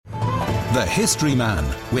The History Man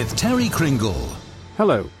with Terry Kringle.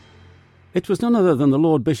 Hello. It was none other than the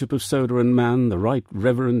Lord Bishop of Soda and Man, the Right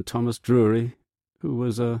Reverend Thomas Drury, who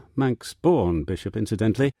was a Manx-born bishop,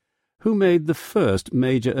 incidentally, who made the first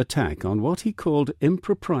major attack on what he called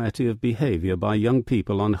impropriety of behaviour by young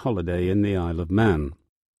people on holiday in the Isle of Man.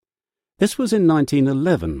 This was in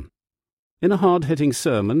 1911. In a hard-hitting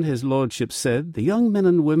sermon, his lordship said the young men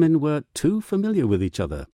and women were too familiar with each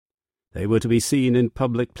other. They were to be seen in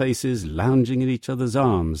public places lounging in each other's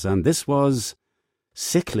arms, and this was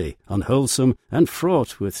sickly, unwholesome, and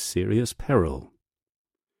fraught with serious peril.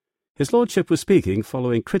 His lordship was speaking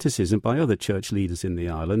following criticism by other church leaders in the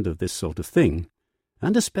island of this sort of thing,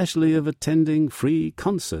 and especially of attending free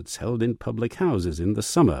concerts held in public houses in the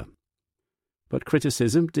summer. But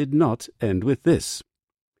criticism did not end with this.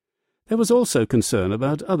 There was also concern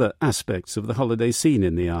about other aspects of the holiday scene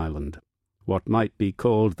in the island. What might be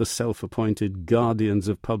called the self-appointed guardians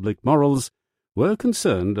of public morals were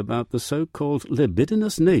concerned about the so-called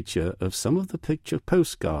libidinous nature of some of the picture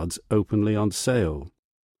postcards openly on sale.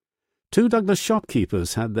 2 Douglas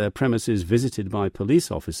shopkeepers had their premises visited by police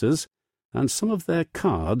officers, and some of their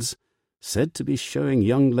cards, said to be showing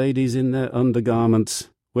young ladies in their undergarments,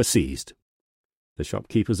 were seized. The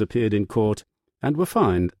shopkeepers appeared in court and were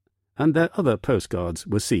fined, and their other postcards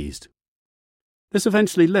were seized. This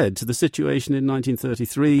eventually led to the situation in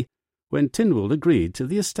 1933, when Tynwald agreed to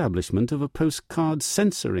the establishment of a postcard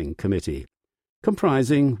censoring committee,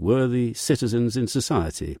 comprising worthy citizens in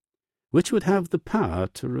society, which would have the power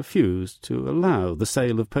to refuse to allow the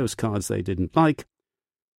sale of postcards they didn't like,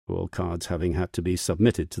 all cards having had to be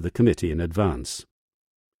submitted to the committee in advance.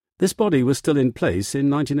 This body was still in place in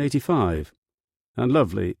 1985, and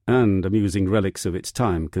lovely and amusing relics of its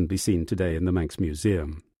time can be seen today in the Manx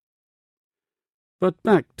Museum. But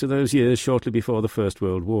back to those years shortly before the First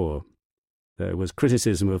World War. There was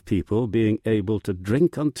criticism of people being able to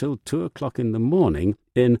drink until 2 o'clock in the morning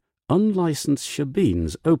in unlicensed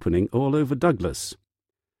shebeens opening all over Douglas.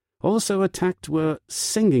 Also attacked were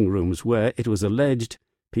singing rooms where, it was alleged,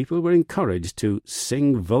 people were encouraged to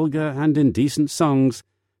sing vulgar and indecent songs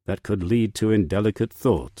that could lead to indelicate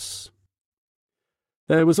thoughts.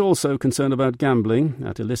 There was also concern about gambling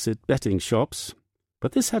at illicit betting shops,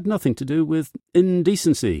 but this had nothing to do with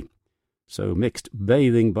indecency, so mixed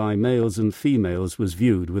bathing by males and females was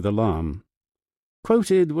viewed with alarm.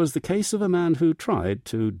 Quoted was the case of a man who tried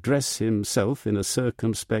to dress himself in a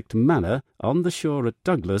circumspect manner on the shore at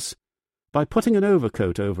Douglas by putting an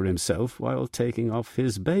overcoat over himself while taking off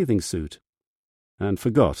his bathing suit, and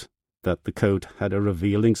forgot that the coat had a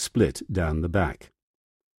revealing split down the back.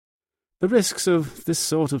 The risks of this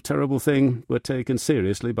sort of terrible thing were taken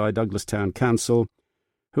seriously by Douglas Town Council,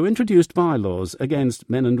 who introduced bylaws against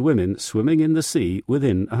men and women swimming in the sea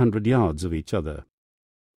within 100 yards of each other.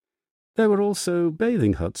 There were also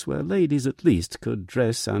bathing huts where ladies at least could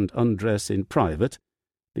dress and undress in private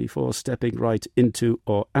before stepping right into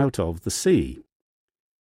or out of the sea.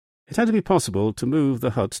 It had to be possible to move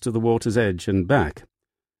the huts to the water's edge and back,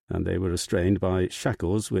 and they were restrained by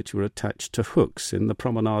shackles which were attached to hooks in the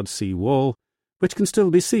promenade sea wall, which can still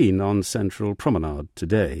be seen on Central Promenade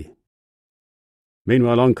today.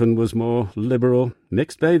 Meanwhile, Onchan was more liberal.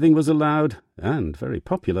 Mixed bathing was allowed, and very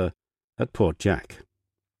popular, at Port Jack.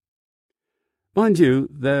 Mind you,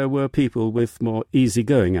 there were people with more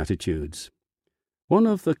easy-going attitudes. One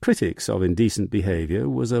of the critics of indecent behaviour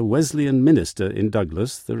was a Wesleyan minister in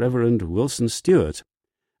Douglas, the Reverend Wilson Stewart,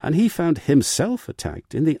 and he found himself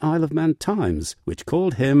attacked in the Isle of Man Times, which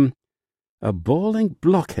called him a bawling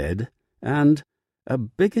blockhead and a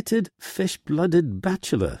bigoted, fish-blooded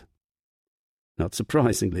bachelor. Not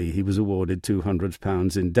surprisingly, he was awarded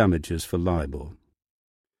 £200 in damages for libel.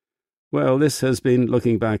 Well, this has been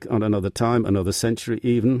looking back on another time, another century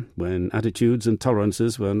even, when attitudes and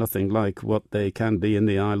tolerances were nothing like what they can be in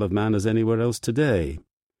the Isle of Man as anywhere else today.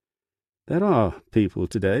 There are people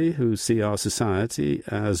today who see our society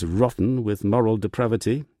as rotten with moral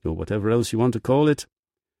depravity, or whatever else you want to call it.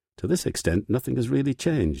 To this extent, nothing has really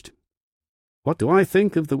changed. What do I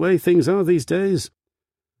think of the way things are these days?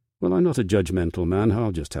 Well, I'm not a judgmental man.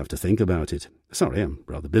 I'll just have to think about it. Sorry, I'm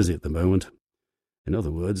rather busy at the moment. In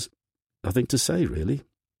other words, nothing to say, really.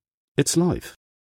 It's life.